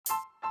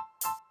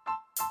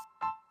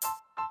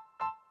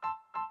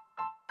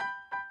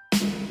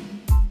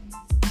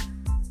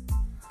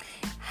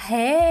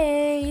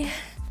Hey,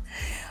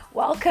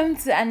 welcome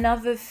to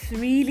another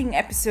thrilling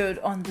episode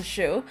on the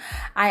show.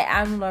 I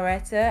am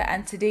Loretta,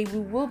 and today we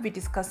will be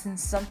discussing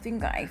something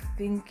that I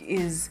think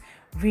is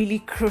really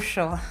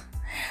crucial,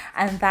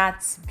 and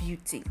that's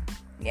beauty.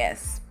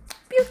 Yes,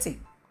 beauty.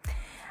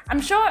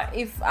 I'm sure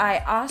if I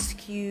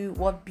ask you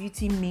what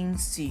beauty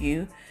means to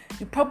you,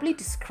 you probably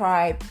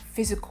describe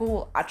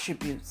physical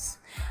attributes.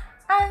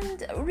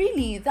 And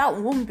really, that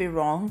won't be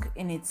wrong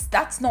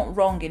that's not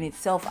wrong in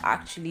itself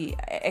actually,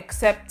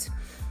 except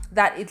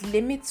that it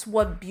limits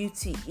what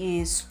beauty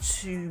is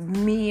to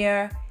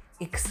mere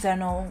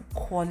external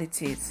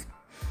qualities.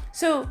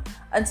 So,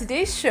 on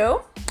today's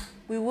show,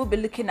 we will be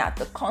looking at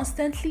the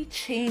constantly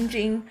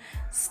changing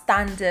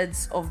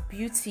standards of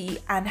beauty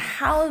and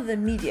how the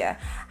media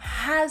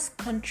has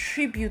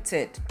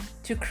contributed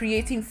to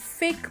creating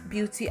fake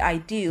beauty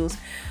ideals.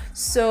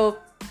 So,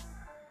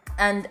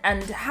 and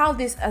how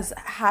this has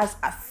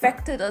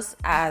affected us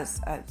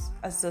as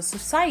a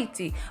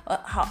society,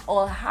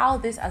 or how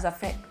this has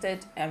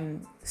affected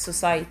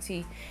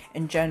society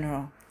in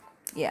general.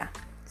 Yeah.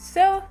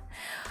 So,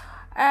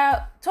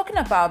 talking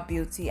about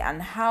beauty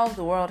and how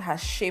the world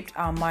has shaped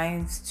our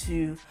minds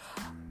to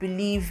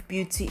believe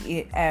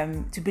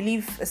to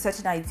believe a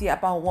certain idea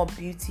about what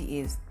beauty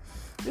is.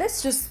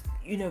 Let's just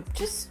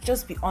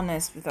be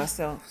honest with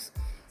ourselves.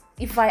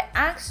 If I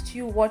asked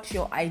you what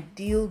your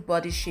ideal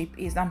body shape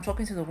is, I'm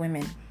talking to the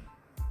women.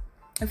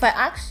 If I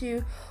asked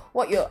you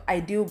what your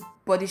ideal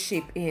body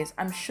shape is,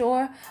 I'm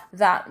sure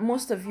that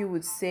most of you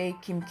would say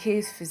Kim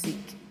K's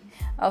physique.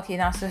 Okay,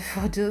 now so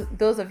for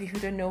those of you who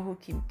don't know who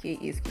Kim K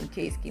is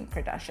Kim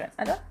Kardashian.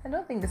 I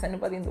don't think there's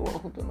anybody in the world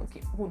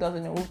who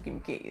doesn't know who Kim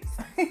K is.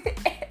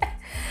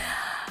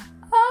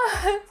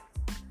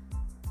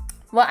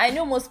 Well, I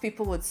know most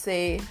people would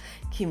say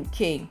Kim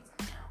K,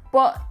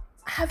 but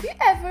have you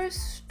ever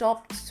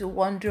stopped to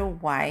wonder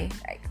why?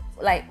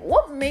 Like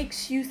what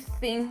makes you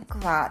think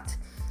that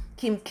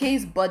Kim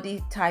K's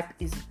body type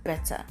is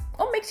better?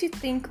 What makes you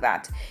think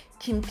that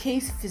Kim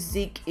K's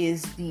physique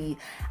is the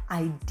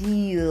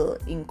ideal,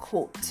 in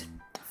quote,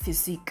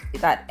 physique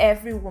that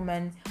every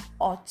woman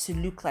ought to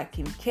look like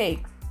Kim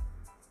K?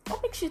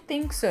 What makes you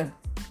think so?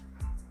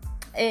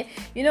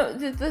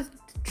 The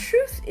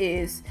truth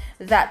is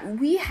that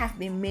we have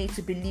been made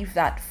to believe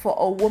that for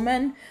a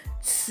woman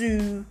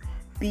to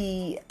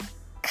be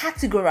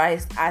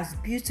categorized as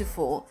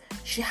beautiful,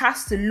 she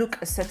has to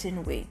look a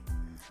certain way.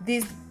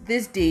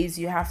 These days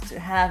you have to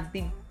have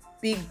big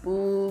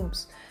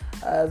boobs,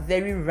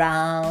 very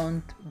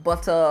round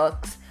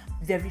buttocks,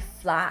 very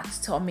flat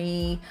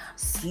tummy,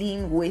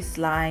 slim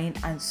waistline,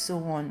 and so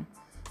on.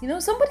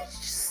 Somebody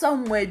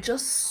somewhere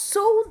just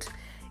sold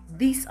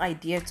this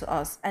idea to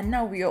us, and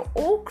now we are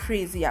all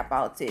crazy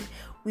about it.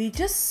 We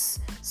just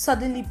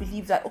suddenly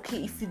believe that,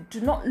 okay, if you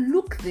do not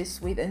look this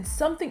way, then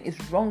something is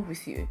wrong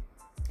with you.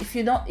 If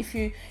you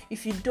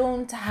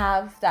don't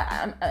have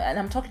that, and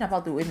I'm talking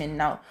about the women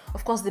now.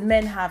 Of course, the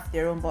men have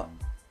their own, but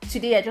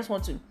today I just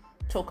want to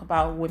talk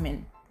about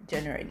women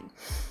generally.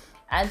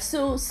 And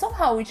so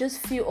somehow we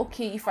just feel,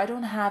 okay, if I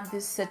don't have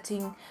this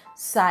certain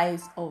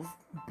size of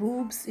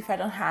boobs, if my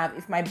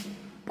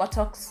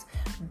buttocks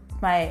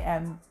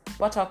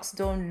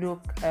don't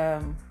look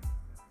a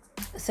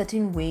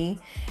certain way,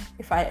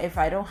 if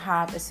I don't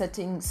have a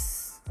certain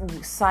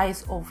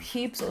size of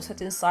hips or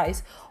certain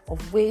size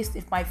of waist,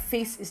 if my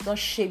face is not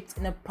shaped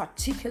in a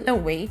particular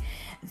way,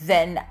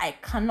 then I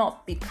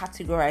cannot be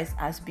categorized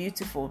as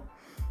beautiful.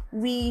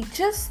 We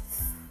just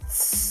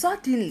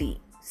suddenly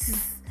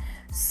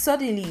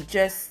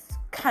just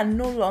can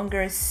no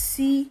longer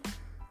see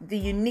the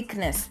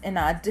uniqueness in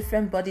our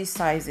different body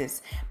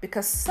sizes,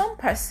 because some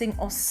person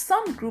or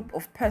some group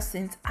of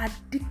persons are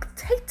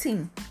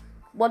dictating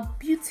what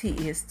beauty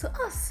is to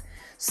us.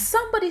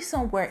 Somebody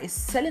somewhere is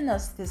selling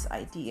us this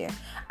idea,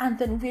 and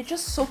then we're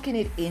just soaking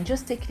it in,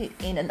 just taking it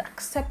in and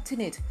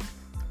accepting it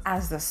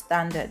as the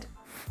standard.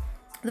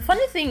 The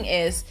funny thing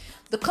is,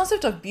 the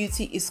concept of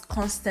beauty is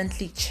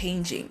constantly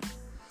changing.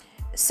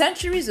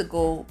 Centuries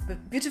ago,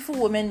 beautiful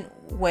women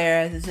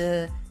were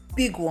the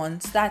big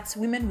ones. That's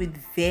women with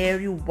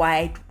very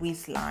wide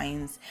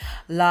waistlines,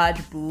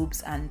 large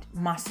boobs, and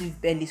massive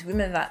bellies.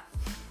 Women that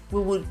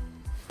we would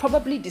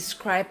probably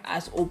describe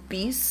as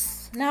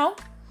obese now.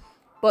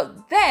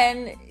 But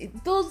then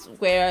those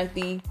were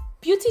the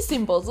beauty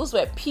symbols. Those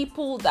were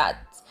people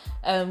that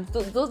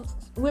those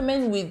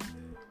women with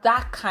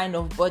that kind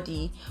of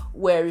body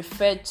were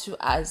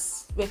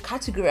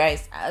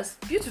categorized as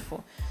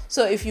beautiful.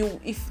 So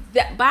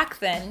back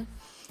then,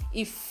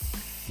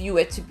 if you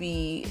were to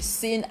be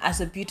seen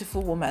as a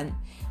beautiful woman,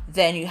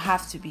 then you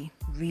have to be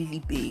really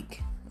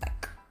big,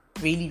 like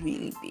really,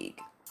 really big.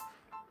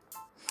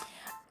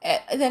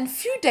 And then a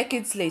few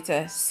decades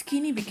later,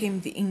 skinny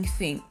became the in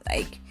thing.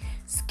 Like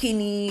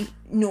skinny,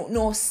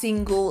 no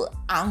single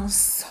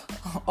ounce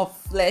of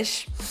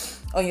flesh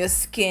on your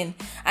skin.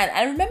 And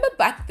I remember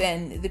back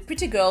then, the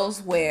pretty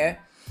girls were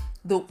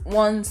the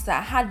ones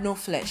that had no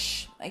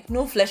flesh, like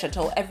no flesh at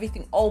all,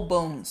 everything, all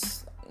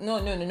bones,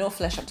 no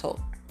flesh at all.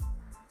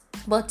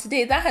 But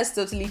today that has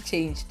totally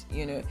changed,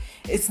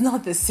 It's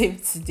not the same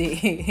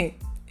today.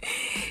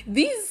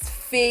 These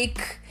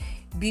fake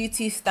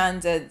beauty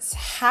standards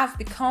have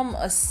become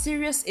a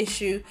serious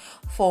issue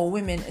for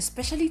women,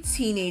 especially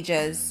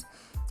teenagers.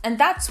 And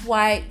that's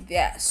why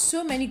there are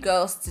so many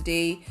girls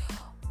today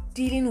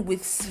dealing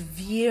with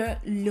severe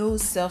low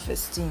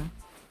self-esteem.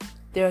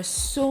 There are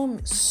so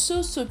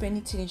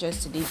many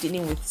teenagers today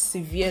dealing with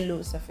severe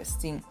low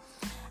self-esteem.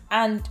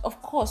 And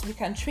of course, we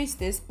can trace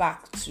this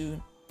back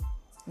to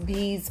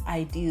these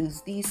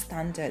ideals, these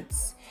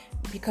standards,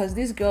 because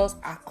these girls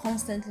are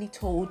constantly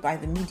told by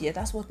the media.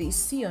 That's what they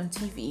see on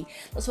TV,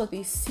 that's what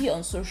they see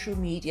on social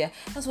media,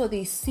 that's what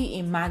they see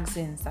in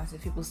magazines. That's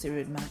if people still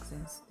read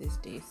magazines these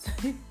days.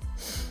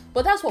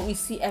 But that's what we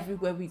see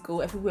everywhere we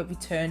go, everywhere we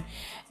turn.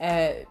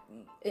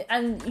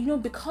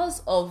 And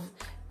because of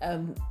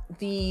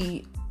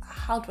the,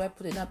 how do I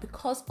put it now,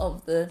 because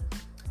of the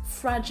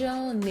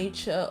fragile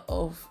nature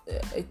of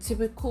a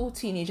typical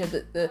teenager,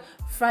 the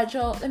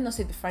fragile, let me not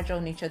say the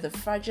fragile nature, the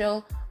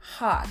fragile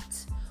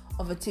heart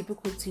of a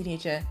typical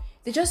teenager,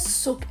 they just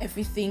soak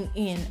everything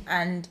in,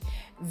 and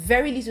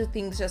very little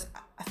things just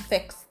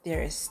affects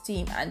their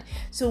esteem. And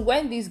so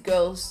when these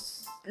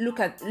girls look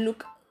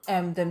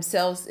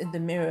themselves in the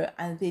mirror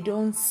and they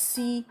don't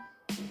see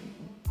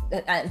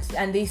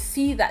and they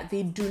see that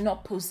they do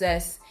not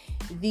possess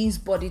these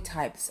body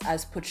types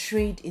as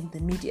portrayed in the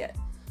media,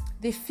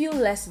 they feel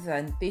less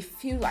than, they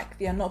feel like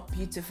they are not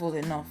beautiful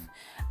enough.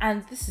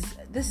 And this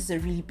is a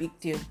really big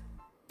deal.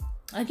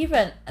 I'll give you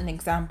an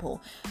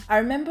example. I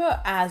remember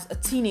as a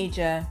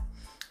teenager,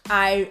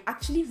 I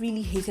actually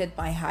really hated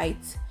my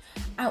height.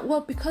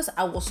 Well, because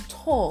I was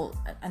tall,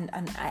 and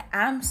I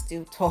am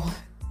still tall.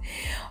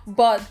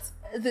 But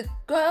the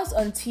girls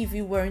on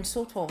TV weren't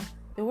so tall.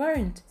 They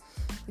weren't.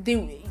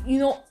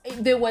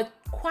 They were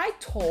quite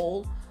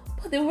tall,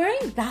 but they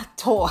weren't that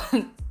tall.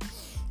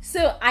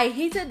 So I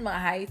hated my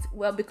height.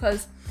 Well,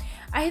 because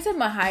I hated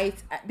my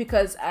height,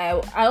 because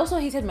I also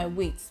hated my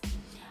weight,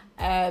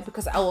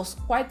 because I was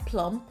quite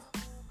plump,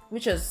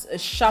 which is a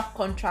sharp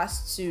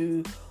contrast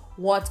to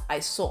what I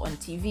saw on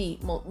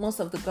TV. Most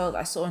of the girls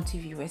I saw on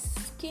TV were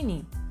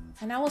skinny,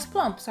 and I was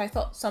plump, so I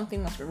thought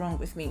something must be wrong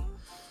with me.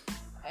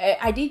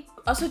 I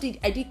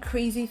did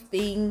crazy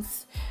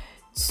things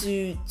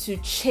to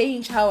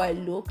change how I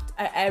looked.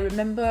 I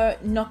remember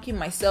knocking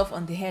myself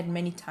on the head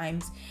many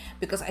times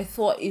because I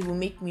thought it would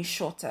make me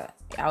shorter.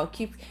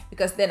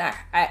 Because then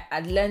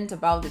I learned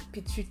about the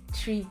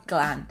pituitary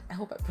gland. I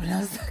hope I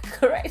pronounced that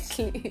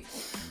correctly.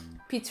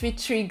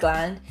 Pituitary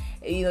gland,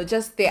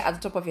 just there at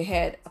the top of your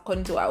head,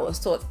 according to what I was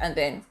taught. And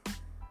then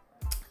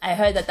I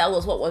heard that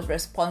was what was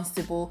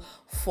responsible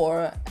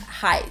for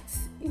height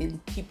in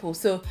people.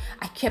 So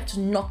I kept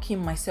knocking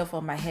myself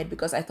on my head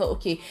because I thought,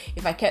 okay,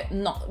 if I kept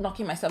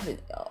knocking myself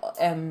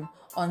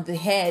on the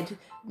head,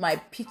 my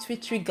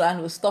pituitary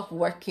gland will stop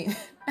working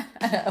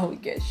and I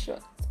would get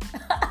shot.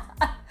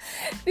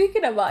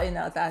 Thinking about it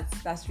now,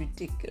 that's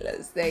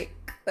ridiculous.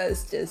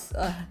 That's just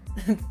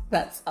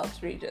that's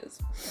outrageous.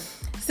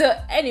 So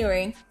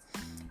anyway,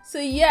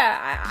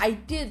 I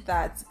did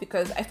that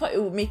because I thought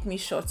it would make me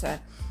shorter.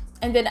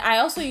 And then I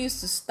also used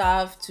to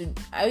starve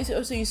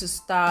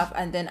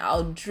and then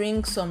I'll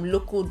drink some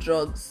local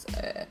drugs,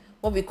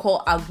 what we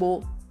call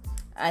agbo,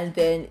 and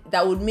then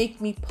that would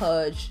make me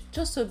purge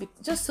just so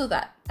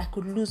that I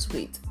could lose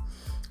weight.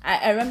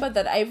 I remember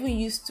that I even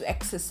used to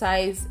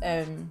exercise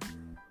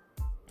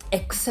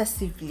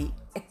excessively.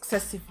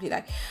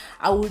 Like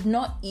I would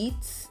not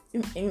eat.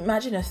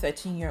 Imagine a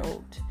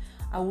 13-year-old.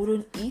 I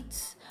wouldn't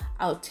eat.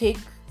 I'll take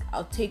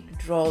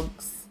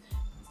drugs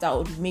that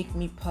would make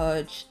me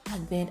purge,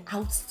 and then I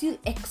would still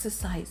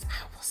exercise.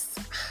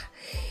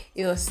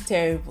 It was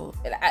terrible.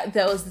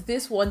 There was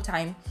this one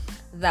time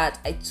that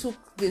I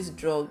took this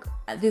drug,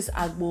 this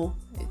agbo.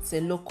 It's a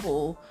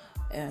local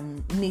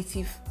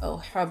native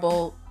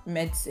herbal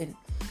medicine.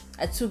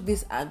 I took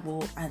this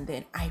agbo and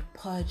then I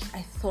purged.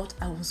 I thought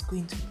I was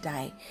going to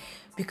die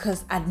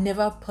because I'd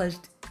never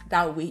purged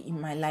that way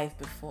in my life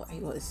before.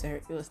 It was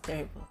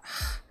terrible.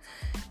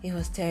 It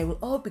was terrible.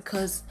 All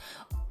because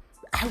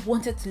I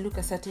wanted to look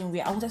a certain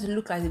way. I wanted to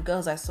look like the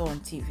girls I saw on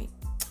TV.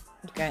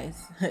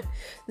 Guys,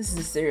 this is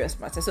a serious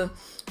matter. So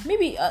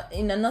maybe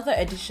in another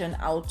edition,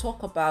 I'll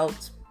talk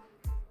about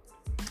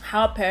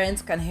how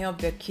parents can help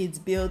their kids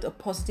build a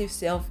positive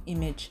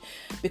self-image.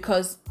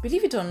 Because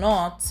believe it or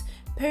not,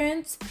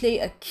 parents play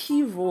a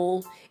key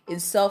role in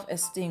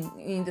self-esteem,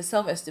 in the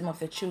self-esteem of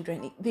their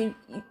children. You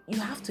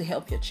have to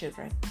help your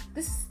children.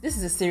 This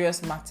is a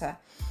serious matter.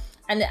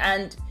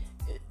 And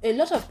a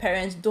lot of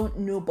parents don't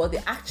know, but they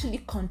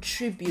actually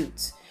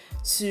contribute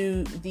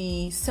to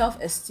the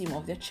self-esteem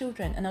of their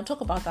children. And I'll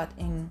talk about that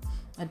in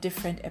a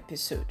different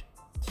episode.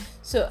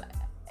 So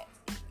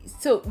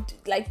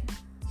like,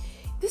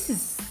 this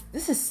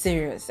is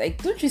serious.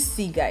 Like, don't you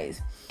see,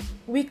 guys?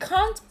 We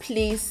can't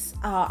place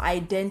our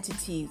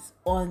identities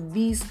on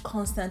these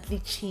constantly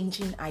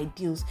changing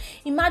ideals.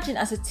 Imagine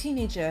as a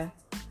teenager,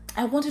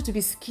 I wanted to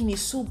be skinny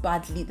so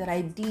badly that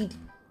I did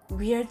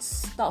weird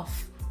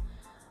stuff.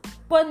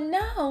 But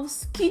now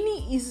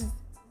skinny is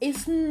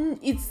it's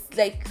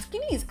like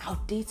skinny is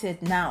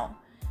outdated now.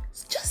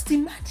 Just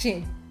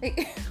imagine.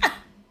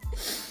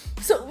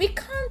 So we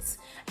can't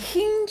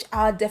hinge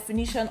our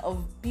definition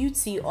of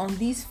beauty on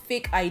these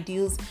fake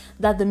ideals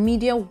that the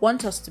media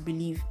want us to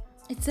believe.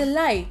 It's a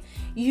lie.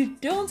 You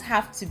don't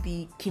have to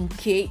be Kim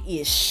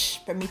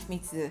K-ish, permit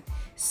me to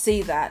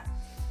say that,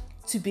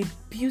 to be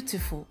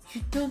beautiful.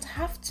 You don't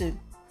have to.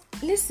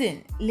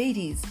 Listen,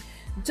 ladies,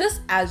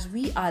 just as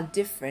we are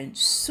different,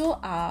 so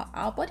are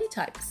our body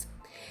types.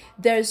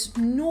 There's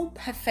no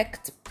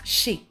perfect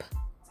shape.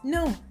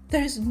 No,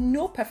 there's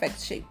no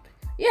perfect shape.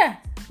 Yeah,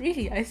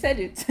 really, I said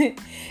it.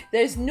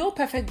 There's no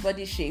perfect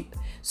body shape.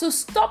 So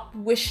stop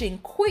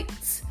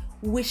quit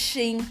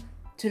wishing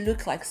to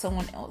look like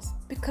someone else,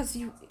 because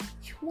you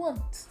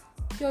won't.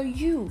 You're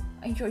you,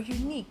 and you're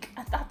unique,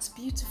 and that's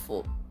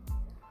beautiful.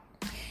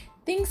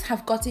 Things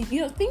have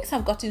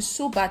gotten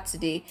so bad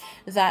today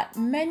that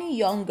many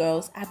young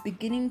girls are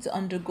beginning to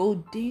undergo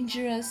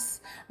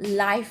dangerous,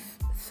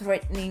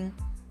 life-threatening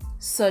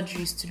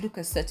surgeries to look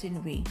a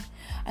certain way.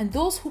 And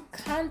those who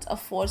can't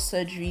afford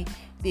surgery,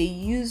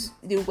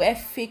 they wear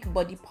fake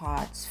body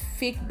parts,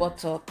 fake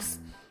buttocks,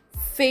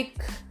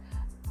 fake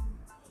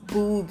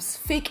boobs,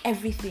 fake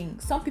everything.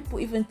 Some people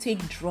even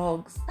take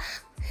drugs.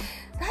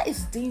 That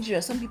is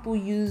dangerous. Some people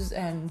use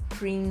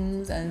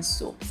creams and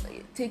soaps.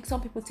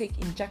 Some people take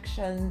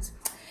injections.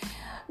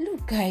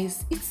 Look,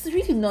 guys, it's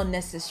really not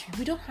necessary.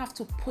 We don't have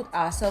to put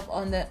ourselves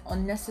under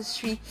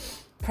unnecessary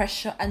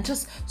pressure and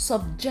just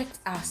subject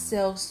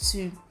ourselves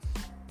to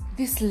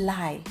this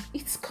lie.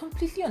 It's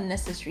completely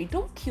unnecessary.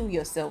 Don't kill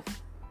yourself.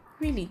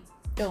 Really,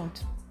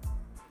 don't.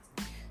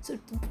 So,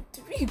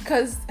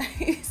 because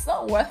it's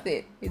not worth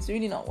it. It's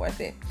really not worth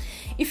it.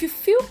 If you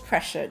feel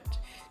pressured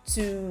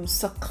to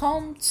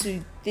succumb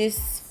to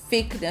this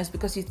fakeness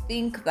because you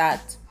think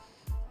that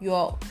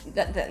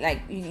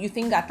you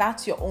think that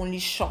that's your only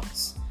shot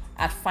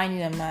at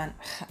finding a man,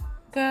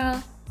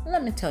 girl,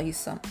 let me tell you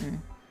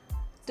something.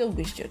 Don't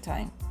waste your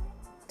time.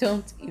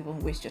 Don't even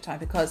waste your time,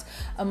 because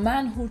a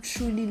man who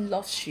truly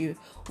loves you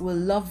will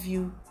love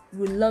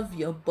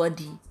your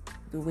body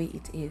the way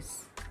it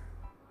is.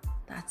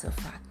 That's a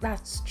fact.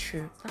 That's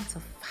true. That's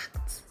a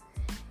fact.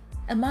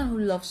 A man who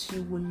loves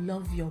you will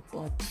love your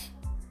body.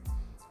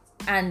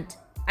 And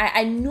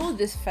I know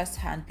this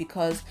firsthand,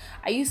 because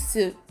I used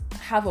to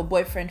have a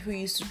boyfriend who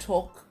used to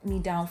talk me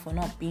down for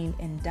not being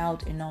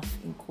endowed enough,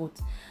 in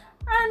quotes.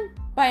 And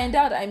by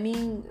endowed, I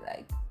mean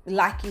like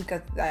lacking,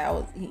 because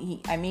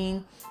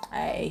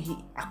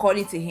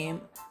according to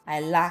him, I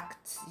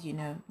lacked,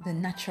 the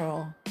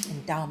natural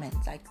endowment,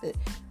 like the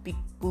big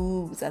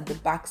boobs and the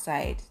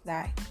backside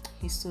that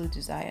he so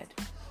desired.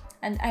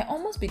 And I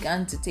almost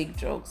began to take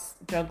drugs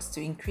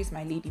to increase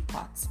my lady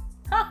parts.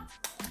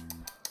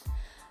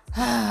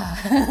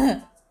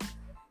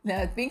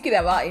 Now thinking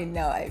about it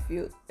now, I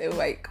feel, oh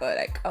my God,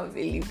 I can't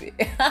believe it.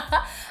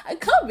 I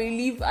can't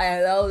believe I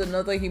allowed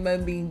another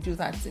human being do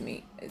that to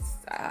me. It's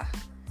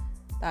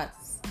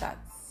that's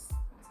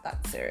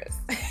serious.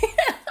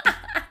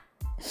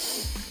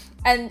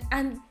 And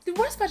the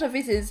worst part of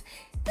it is,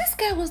 this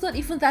guy was not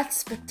even that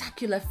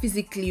spectacular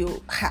physically.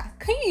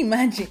 Can you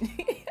imagine?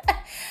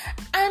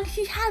 And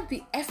he had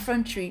the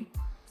effrontery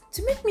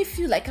to make me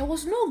feel like I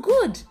was no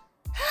good.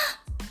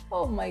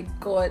 Oh my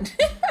God.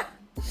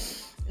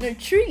 No,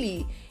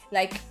 truly,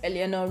 like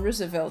Eleanor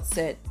Roosevelt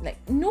said, like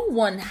no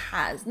one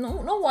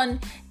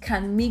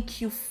can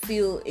make you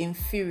feel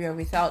inferior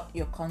without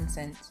your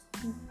consent.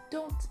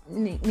 Don't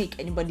make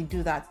anybody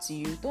do that to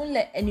you. Don't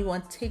let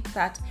anyone take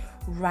that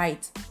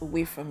right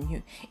away from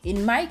you.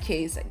 In my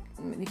case,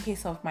 in the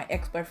case of my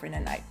ex-boyfriend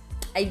and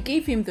I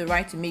gave him the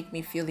right to make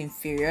me feel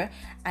inferior,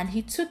 and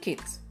he took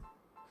it.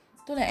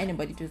 Don't let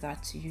anybody do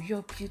that to you.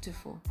 You're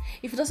beautiful.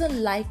 If he doesn't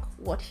like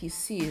what he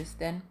sees,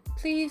 then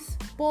please,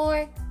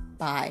 boy,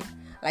 bye.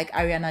 Like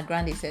Ariana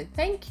Grande said,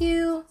 thank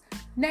you.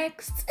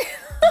 Next.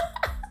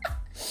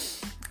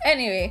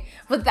 Anyway,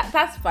 but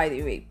that's by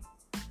the way.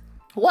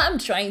 What I'm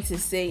trying to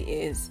say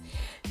is,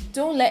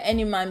 don't let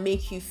any man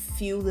make you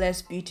feel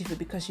less beautiful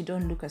because you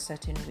don't look a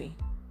certain way.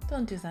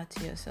 Don't do that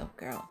to yourself,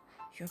 girl.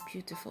 You're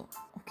beautiful,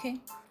 okay?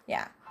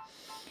 Yeah.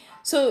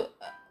 So,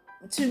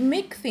 to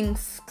make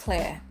things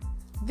clear,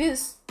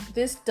 this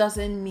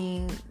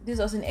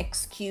doesn't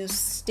excuse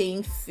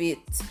staying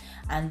fit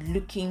and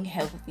looking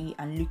healthy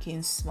and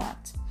looking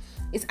smart.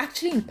 It's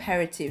actually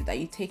imperative that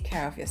you take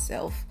care of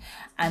yourself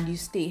and you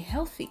stay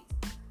healthy.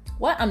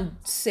 What I'm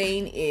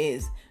saying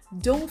is,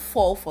 don't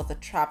fall for the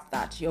trap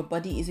that your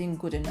body isn't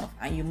good enough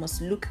and you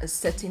must look a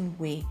certain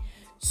way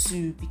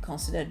to be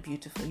considered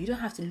beautiful. You don't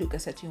have to look a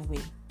certain way.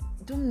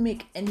 Don't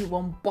make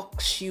anyone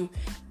box you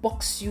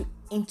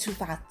into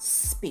that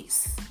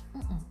space.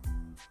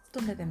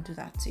 Don't let them do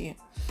that to you.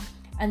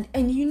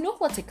 And you know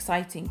what's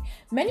exciting?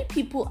 Many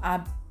people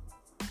are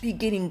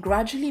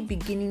gradually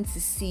beginning to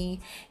see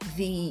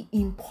the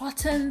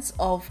importance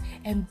of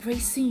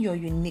embracing your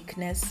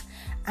uniqueness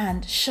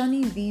and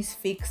shunning these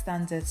fake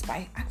standards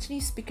by actually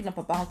speaking up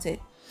about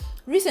it.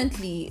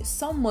 Recently,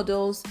 some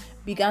models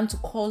began to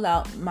call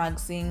out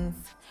magazines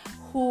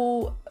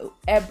who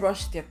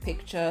airbrushed their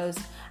pictures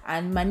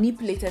and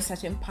manipulated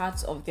certain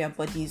parts of their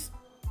bodies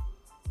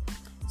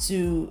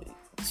to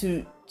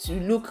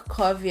look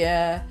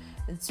curvier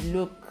and to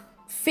look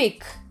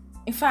fake.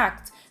 In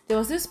fact, there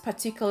was this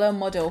particular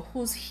model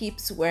whose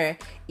hips were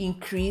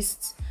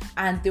increased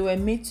and they were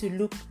made to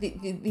look,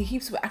 the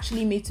hips were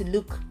actually made to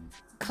look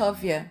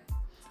curvier,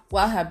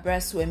 while her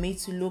breasts were made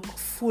to look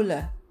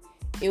fuller.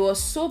 It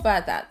was so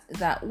bad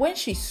that when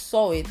she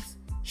saw it,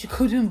 she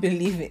couldn't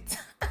believe it.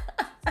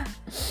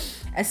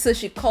 And so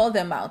she called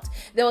them out.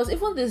 There was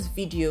even this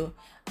video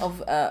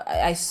of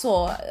I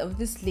saw of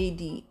this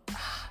lady.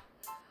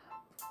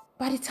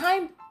 By the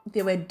time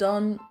they were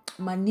done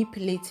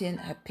manipulating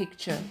her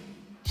picture,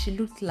 she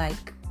looked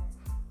like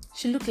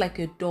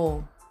a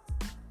doll.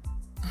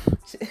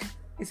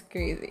 It's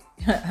crazy.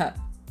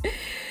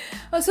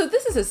 So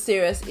this is a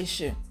serious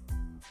issue,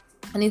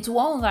 and it's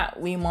one that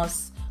we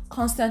must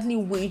constantly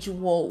wage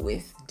war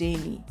with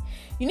daily.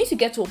 You need to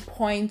get to a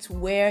point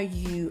where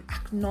you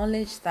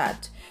acknowledge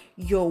that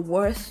your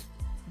worth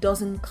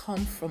doesn't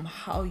come from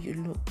how you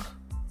look.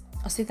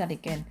 I'll say that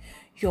again.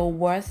 Your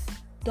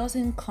worth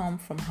doesn't come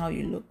from how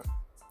you look.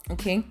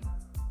 Okay?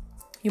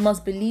 You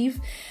must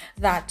believe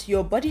that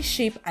your body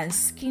shape and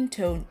skin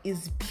tone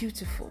is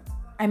beautiful.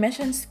 I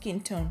mentioned skin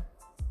tone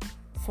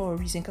for a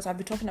reason because I've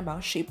been talking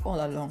about shape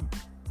all along.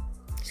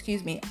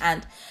 Excuse me.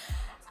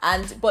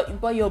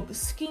 But your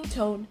skin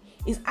tone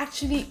is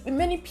actually,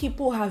 many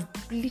people have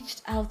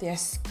bleached out their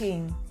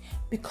skin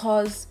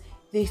because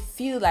they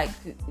feel like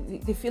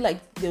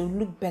they'll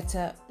look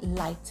better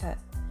lighter.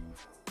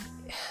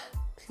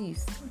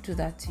 Please don't do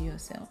that to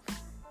yourself.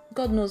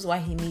 God knows why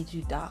he made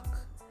you dark.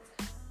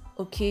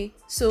 Okay,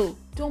 so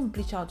don't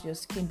bleach out your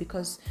skin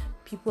because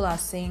people are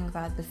saying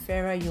that the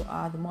fairer you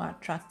are, the more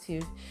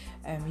attractive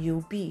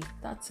you'll be.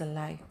 That's a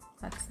lie.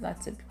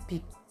 That's a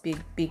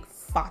big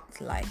fat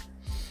lie.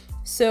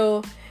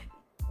 So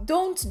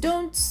don't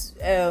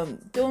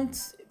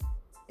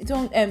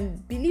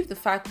believe the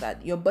fact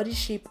that your body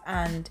shape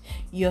and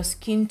your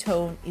skin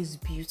tone is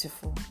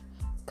beautiful,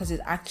 because it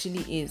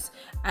actually is,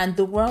 and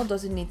the world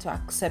doesn't need to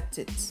accept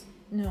it.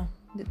 No,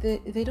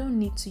 they don't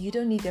need to. You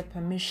don't need their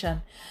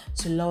permission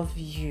to love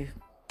you.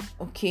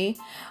 Okay,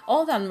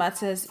 all that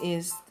matters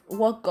is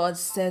what God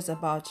says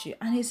about you,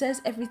 and he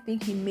says everything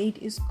he made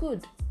is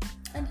good,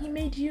 and he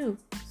made you.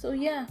 So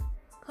yeah,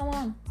 come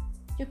on,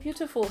 you're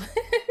beautiful.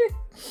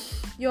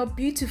 You're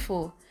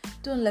beautiful.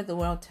 Don't let the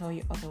world tell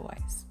you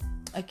otherwise.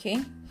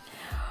 Okay,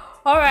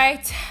 all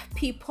right,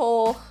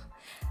 people,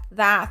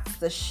 that's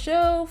the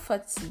show for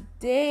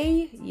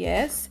today.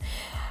 Yes,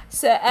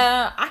 so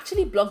I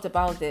actually blogged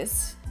about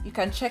this. You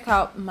can check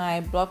out my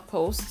blog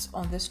posts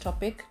on this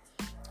topic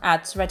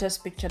at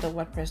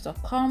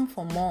writerspicture.wordpress.com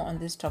for more on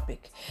this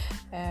topic.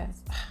 I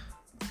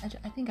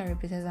think I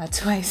repeated that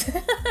twice.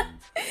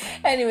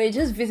 Anyway,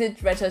 just visit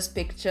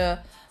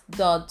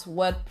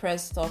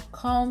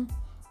writerspicture.wordpress.com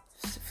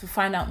to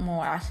find out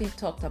more. I actually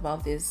talked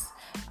about this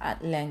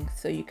at length,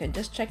 so you can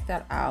just check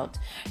that out.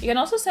 You can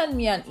also send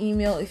me an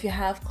email if you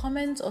have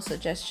comments or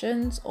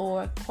suggestions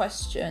or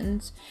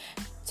questions.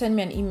 Send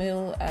me an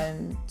email,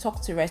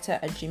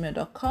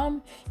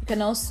 talktowriter@gmail.com. You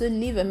can also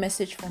leave a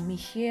message for me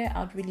here.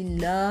 I'd really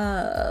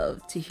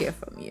love to hear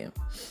from you.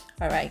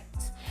 All right,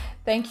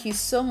 thank you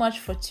so much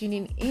for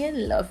tuning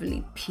in,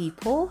 lovely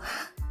people.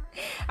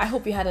 I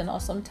hope you had an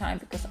awesome time,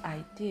 because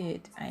I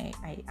did. I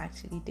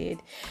actually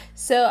did.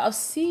 So I'll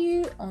see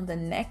you on the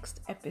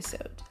next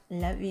episode.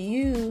 Love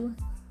you.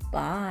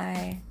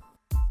 Bye.